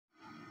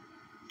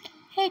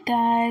Hey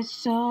guys,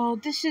 so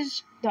this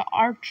is the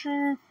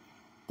Archer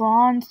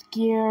Bronze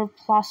Gear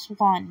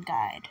 +1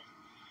 guide.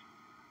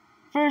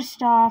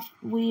 First off,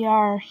 we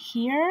are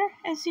here,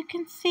 as you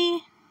can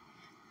see.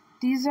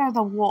 These are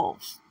the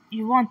wolves.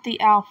 You want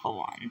the alpha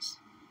ones.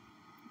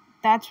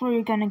 That's where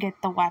you're gonna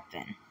get the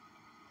weapon.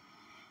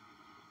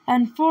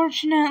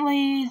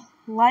 Unfortunately,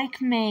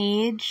 like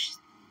Mage,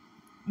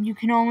 you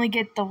can only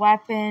get the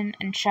weapon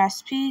and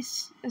chest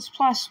piece as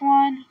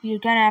 +1. You're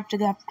gonna have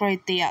to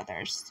upgrade the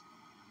others.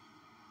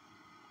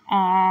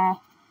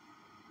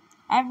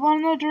 I've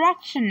won the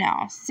direction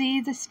now.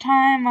 See, this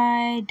time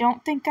I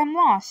don't think I'm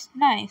lost.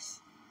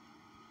 Nice.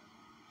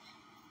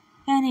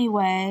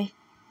 Anyway,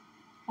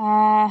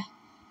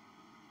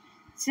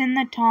 it's in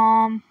the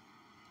Tom.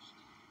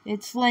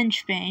 It's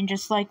Lynchbane,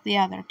 just like the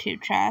other two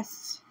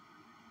chests.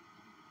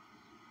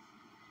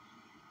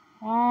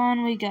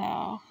 On we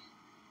go.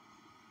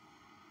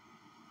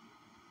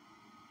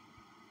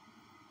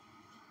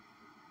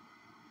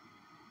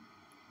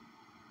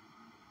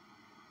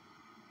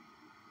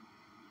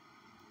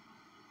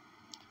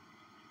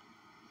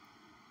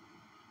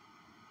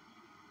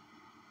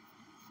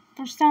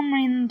 For some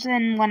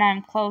reason, when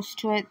I'm close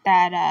to it,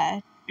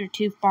 that you're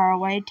too far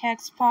away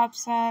text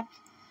pops up.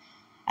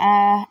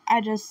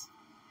 I just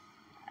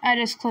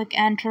click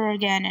enter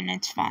again and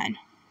it's fine.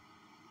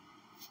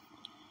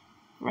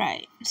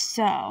 Right,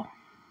 so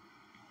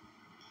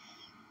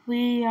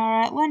we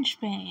are at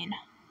Lynchbane.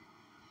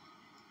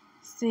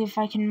 See if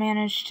I can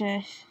manage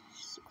to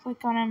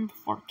click on him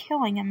before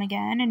killing him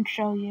again and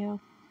show you.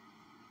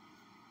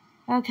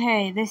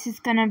 Okay, this is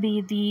gonna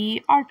be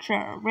the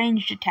Archer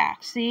ranged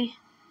attack, see?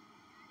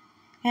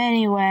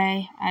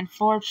 Anyway,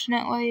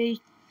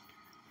 unfortunately,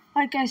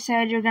 like I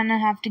said, you're gonna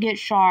have to get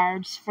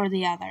shards for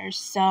the others,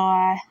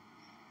 so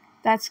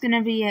that's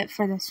gonna be it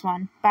for this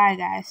one. Bye,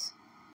 guys.